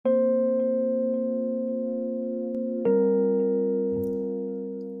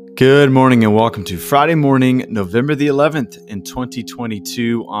Good morning and welcome to Friday morning, November the 11th in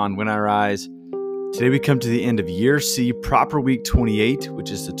 2022 on When I Rise. Today we come to the end of Year C, proper week 28,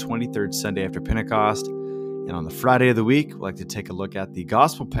 which is the 23rd Sunday after Pentecost. And on the Friday of the week, we'd like to take a look at the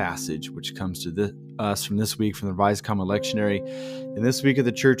gospel passage, which comes to us from this week from the Revised Common Lectionary. In this week of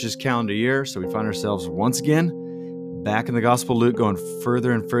the church's calendar year, so we find ourselves once again back in the Gospel of Luke, going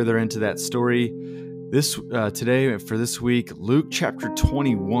further and further into that story. Today, for this week, Luke chapter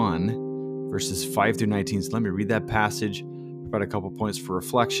 21, verses 5 through 19. So let me read that passage, provide a couple points for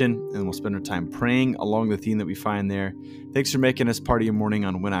reflection, and we'll spend our time praying along the theme that we find there. Thanks for making us part of your morning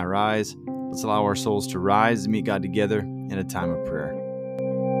on When I Rise. Let's allow our souls to rise and meet God together in a time of prayer.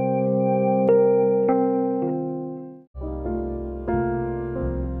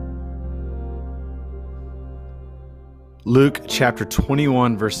 Luke chapter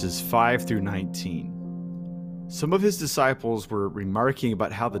 21, verses 5 through 19. Some of his disciples were remarking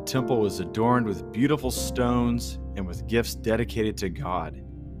about how the temple was adorned with beautiful stones and with gifts dedicated to God.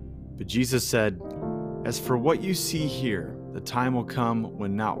 But Jesus said, "As for what you see here, the time will come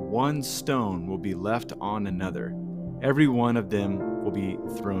when not one stone will be left on another. Every one of them will be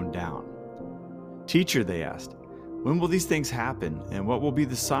thrown down." "Teacher," they asked, "when will these things happen, and what will be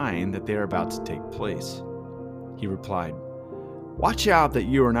the sign that they are about to take place?" He replied, "Watch out that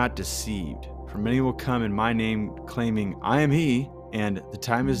you are not deceived. For many will come in my name claiming, 'I am he,' and 'the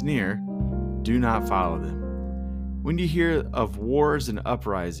time is near.' Do not follow them. When you hear of wars and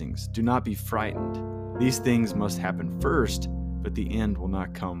uprisings, do not be frightened. These things must happen first, but the end will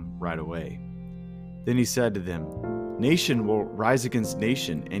not come right away." Then he said to them, "Nation will rise against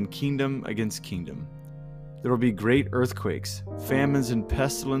nation, and kingdom against kingdom. There will be great earthquakes, famines, and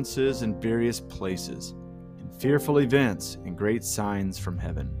pestilences in various places, and fearful events and great signs from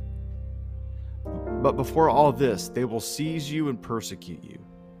heaven. But before all this, they will seize you and persecute you.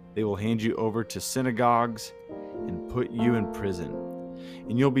 They will hand you over to synagogues and put you in prison.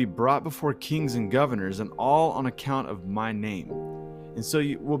 And you'll be brought before kings and governors, and all on account of my name. And so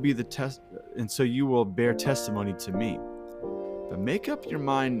you will bear testimony to me. But make up your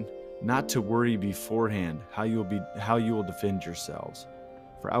mind not to worry beforehand how you will defend yourselves.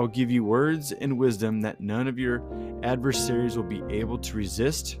 For I will give you words and wisdom that none of your adversaries will be able to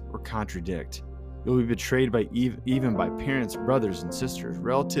resist or contradict. You'll be betrayed even by parents, brothers and sisters,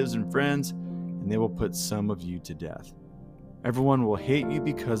 relatives and friends, and they will put some of you to death. Everyone will hate you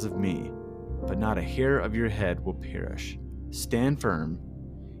because of me, but not a hair of your head will perish. Stand firm,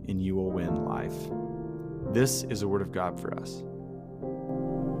 and you will win life." This is the word of God for us.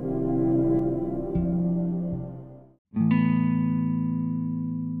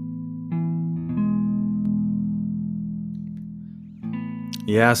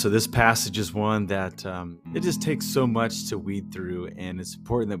 Yeah, so this passage is one that it just takes so much to weed through, and it's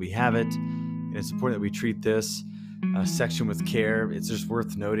important that we have it, and it's important that we treat this section with care. It's just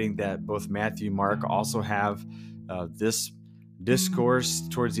worth noting that both Matthew and Mark also have this discourse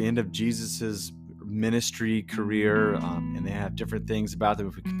towards the end of Jesus's ministry career, and they have different things about them.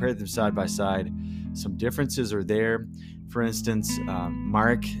 If we compare them side by side, some differences are there. For instance,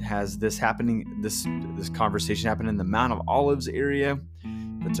 Mark has this conversation happening in the Mount of Olives area,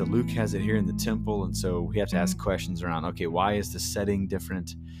 but Luke has it here in the temple, and so we have to ask questions around, okay, why is the setting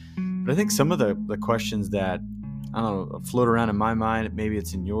different? But I think some of the questions that, I don't know, float around in my mind, maybe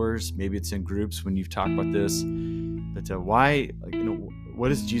it's in yours, maybe it's in groups when you've talked about this, but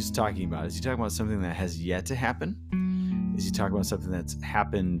what is Jesus talking about? Is he talking about something that has yet to happen? Is he talking about something that's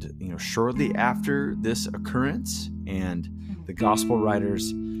happened, shortly after this occurrence, and the gospel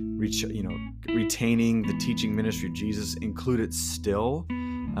writers retaining the teaching ministry of Jesus include it still,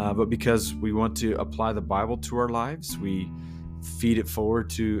 but because we want to apply the Bible to our lives, we feed it forward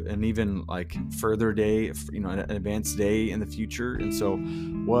to an even further day, an advanced day in the future. And so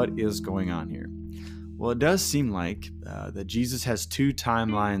what is going on here? Well, it does seem like that Jesus has two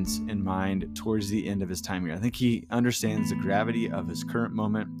timelines in mind towards the end of his time here. I think he understands the gravity of his current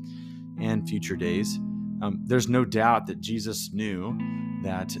moment and future days. There's no doubt that Jesus knew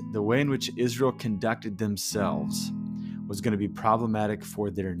that the way in which Israel conducted themselves was going to be problematic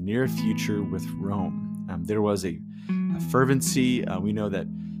for their near future with Rome. There was a fervency. We know that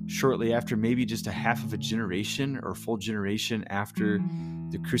shortly after, maybe just a half of a generation or full generation after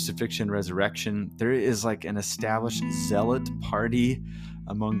the crucifixion and resurrection, there is an established zealot party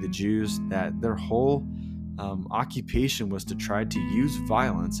among the Jews that their whole occupation was to try to use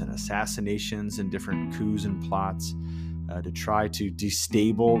violence and assassinations and different coups and plots to try to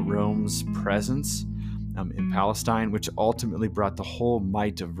destabilize Rome's presence in Palestine, which ultimately brought the whole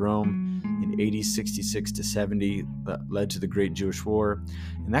might of Rome in AD 66 to 70 that led to the Great Jewish War.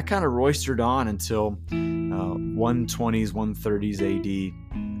 And that kind of roistered on until 120s, 130s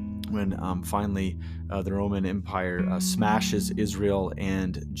AD, when finally the Roman Empire smashes Israel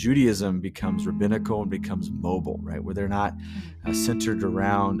and Judaism becomes rabbinical and becomes mobile, right? Where they're not centered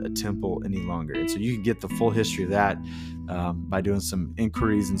around a temple any longer. And so you can get the full history of that by doing some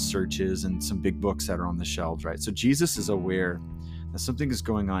inquiries and searches and some big books that are on the shelves, right? So Jesus is aware that something is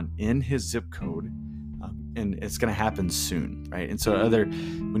going on in his zip code, and it's going to happen soon, right? And so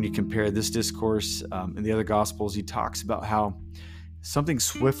when you compare this discourse in the other Gospels, he talks about how something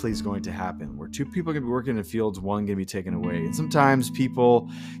swiftly is going to happen where two people are going to be working in the fields, one going to be taken away. And sometimes people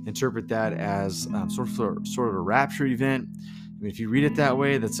interpret that as sort of a rapture event. I mean, if you read it that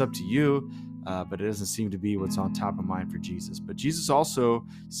way, that's up to you, but it doesn't seem to be what's on top of mind for Jesus. But Jesus also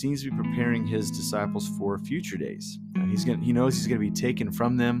seems to be preparing his disciples for future days. He knows he's going to be taken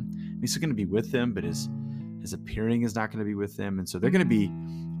from them. He's still going to be with them, but his appearing is not going to be with them. And so they're going to be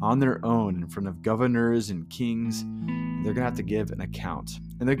on their own in front of governors and kings. They're going to have to give an account.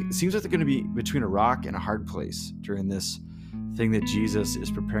 And it seems like they're going to be between a rock and a hard place during this thing that Jesus is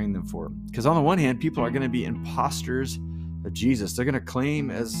preparing them for. Because on the one hand, people are going to be imposters of Jesus. They're going to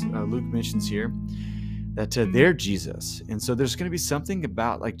claim, as Luke mentions here, that they're Jesus. And so there's going to be something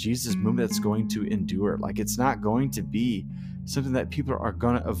about like Jesus' movement that's going to endure. Like it's not going to be something that people are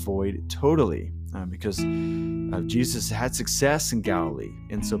going to avoid totally. Because Jesus had success in Galilee.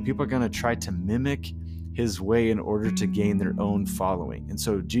 And so people are going to try to mimic his way in order to gain their own following. And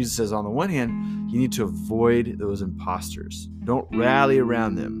so Jesus says, on the one hand, you need to avoid those imposters. Don't rally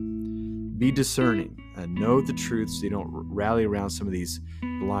around them. Be discerning and know the truth so you don't rally around some of these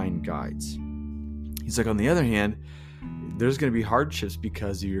blind guides. He's like, on the other hand, there's going to be hardships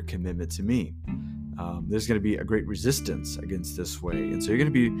because of your commitment to me. There's going to be a great resistance against this way. And so you're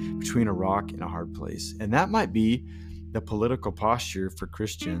going to be between a rock and a hard place. And that might be the political posture for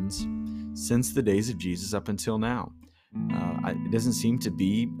Christians since the days of Jesus up until now. It doesn't seem to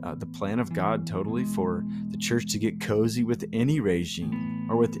be the plan of God totally for the church to get cozy with any regime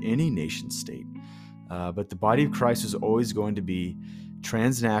or with any nation state. But the body of Christ is always going to be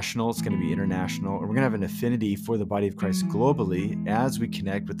transnational. It's going to be international. And we're going to have an affinity for the body of Christ globally as we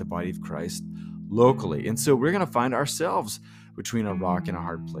connect with the body of Christ locally. And so we're going to find ourselves between a rock and a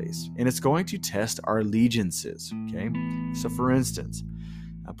hard place. And it's going to test our allegiances, okay? So for instance,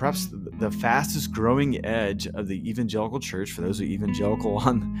 perhaps the fastest growing edge of the evangelical church, for those who are evangelical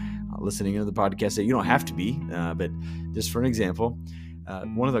on listening into the podcast, that you don't have to be, but just for an example,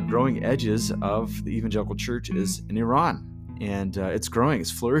 one of the growing edges of the evangelical church is in Iran. And it's growing,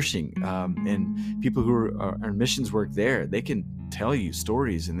 it's flourishing. And people who are in missions work there, they can tell you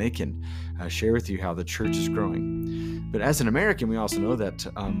stories and they can share with you how the church is growing. But as an American, we also know that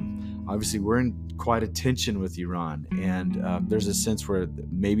obviously we're in quite a tension with Iran. And there's a sense where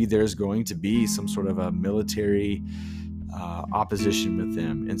maybe there's going to be some sort of a military opposition with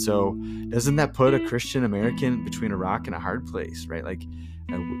them. And so doesn't that put a Christian American between a rock and a hard place, right? Like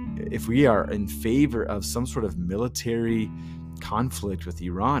if we are in favor of some sort of military conflict with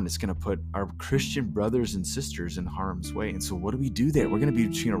Iran, it's going to put our Christian brothers and sisters in harm's way. And so what do we do there? We're going to be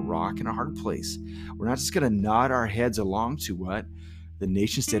between a rock and a hard place. We're not just going to nod our heads along to what the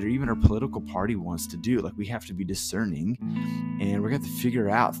nation state or even our political party wants to do. Like we have to be discerning, and we're going to have to figure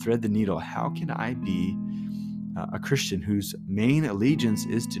out, thread the needle. How can I be a Christian whose main allegiance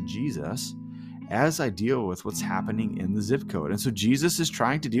is to Jesus as I deal with what's happening in the zip code? And so Jesus is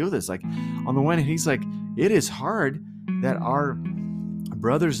trying to deal with this. Like on the one hand, he's like, it is hard that our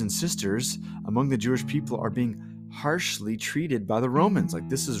brothers and sisters among the Jewish people are being harshly treated by the Romans. Like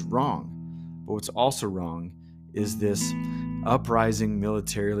this is wrong. But what's also wrong is this uprising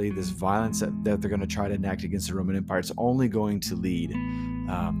militarily, this violence that they're going to try to enact against the Roman Empire. It's only going to lead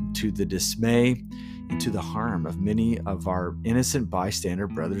to the dismay and to the harm of many of our innocent bystander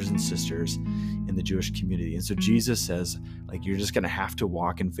brothers and sisters in the Jewish community. And so Jesus says, like, you're just going to have to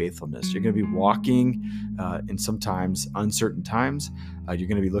walk in faithfulness. You're going to be walking in sometimes uncertain times. You're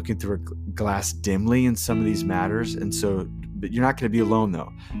going to be looking through a glass dimly in some of these matters. And so, but you're not going to be alone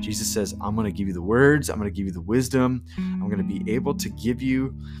though. Jesus says, I'm going to give you the words. I'm going to give you the wisdom. I'm going to be able to give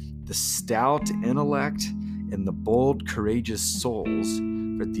you the stout intellect and the bold, courageous souls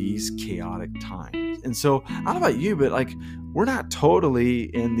for these chaotic times. And so I don't know about you, but like, we're not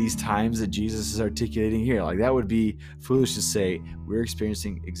totally in these times that Jesus is articulating here. Like that would be foolish to say we're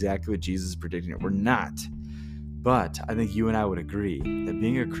experiencing exactly what Jesus is predicting. We're not. But I think you and I would agree that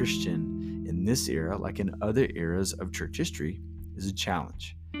being a Christian in this era, like in other eras of church history, is a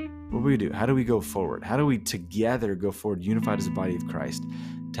challenge. What do we do? How do we go forward? How do we together go forward, unified as a body of Christ,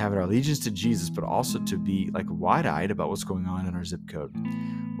 to have our allegiance to Jesus, but also to be like wide-eyed about what's going on in our zip code.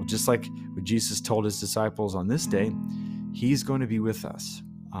 Well, just like what Jesus told his disciples on this day, he's going to be with us.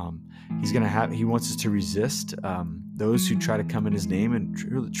 He wants us to resist those who try to come in his name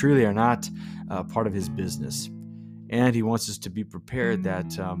and truly are not part of his business. And he wants us to be prepared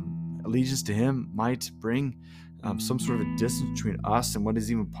that allegiance to him might bring some sort of a distance between us and what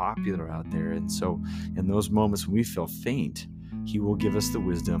is even popular out there. And so in those moments when we feel faint, he will give us the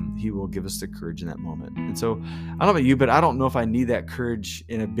wisdom. He will give us the courage in that moment. And so I don't know about you, but I don't know if I need that courage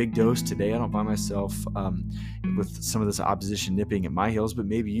in a big dose today. I don't find myself with some of this opposition nipping at my heels, but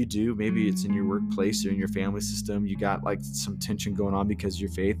maybe you do. Maybe it's in your workplace or in your family system. You got like some tension going on because of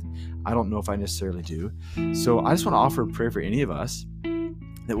your faith. I don't know if I necessarily do. So I just want to offer a prayer for any of us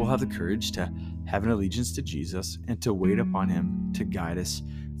that we'll have the courage to have an allegiance to Jesus and to wait upon him to guide us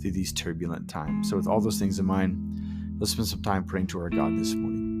through these turbulent times. So with all those things in mind, let's spend some time praying to our God this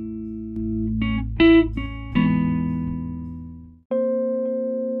morning.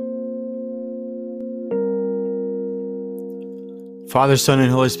 Father, Son,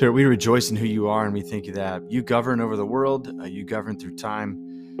 and Holy Spirit, we rejoice in who you are, and we thank you that you govern over the world, you govern through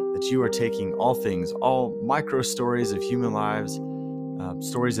time, that you are taking all things, all micro stories of human lives,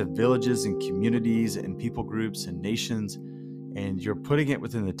 stories of villages and communities and people groups and nations, and you're putting it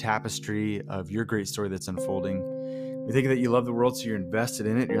within the tapestry of your great story that's unfolding. We think that you love the world, so you're invested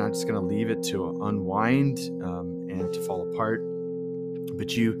in it. You're not just going to leave it to unwind and to fall apart,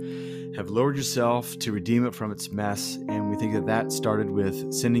 but you have lowered yourself to redeem it from its mess. And we think that that started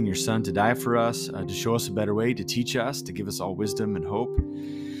with sending your son to die for us, to show us a better way, to teach us, to give us all wisdom and hope,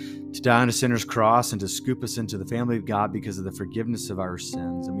 to die on a sinner's cross and to scoop us into the family of God because of the forgiveness of our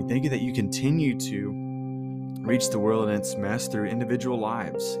sins. And we thank you that you continue to reach the world in its mess through individual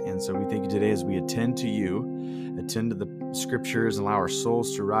lives. And so we thank you today as we attend to you, attend to the scriptures, and allow our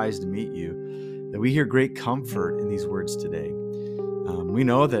souls to rise to meet you, that we hear great comfort in these words today. We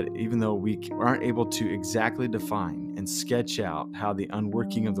know that even though we aren't able to exactly define and sketch out how the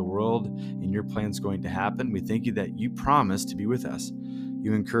unworking of the world in your plan is going to happen, we thank you that you promise to be with us.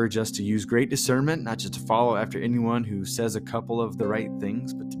 You encourage us to use great discernment, not just to follow after anyone who says a couple of the right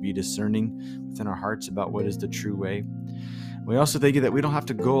things, but to be discerning within our hearts about what is the true way. We also thank you that we don't have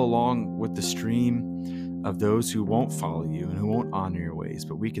to go along with the stream of those who won't follow you and who won't honor your ways,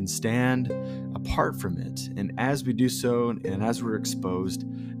 but we can stand apart from it. And as we do so, and as we're exposed,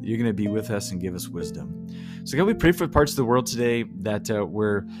 you're going to be with us and give us wisdom. So God, we pray for parts of the world today that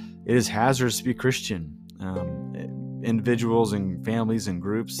where it is hazardous to be Christian. Individuals and families and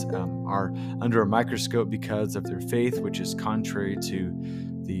groups are under a microscope because of their faith, which is contrary to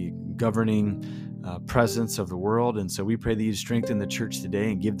the governing presence of the world. And so we pray that you strengthen the church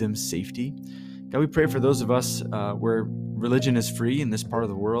today and give them safety. God, we pray for those of us where religion is free in this part of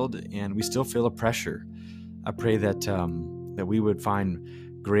the world and we still feel a pressure. I pray that we would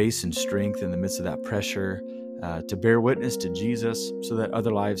find grace and strength in the midst of that pressure to bear witness to Jesus so that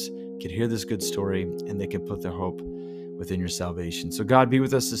other lives could hear this good story and they can put their hope within your salvation. So God, be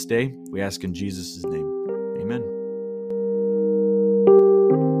with us this day. We ask in Jesus' name. Amen.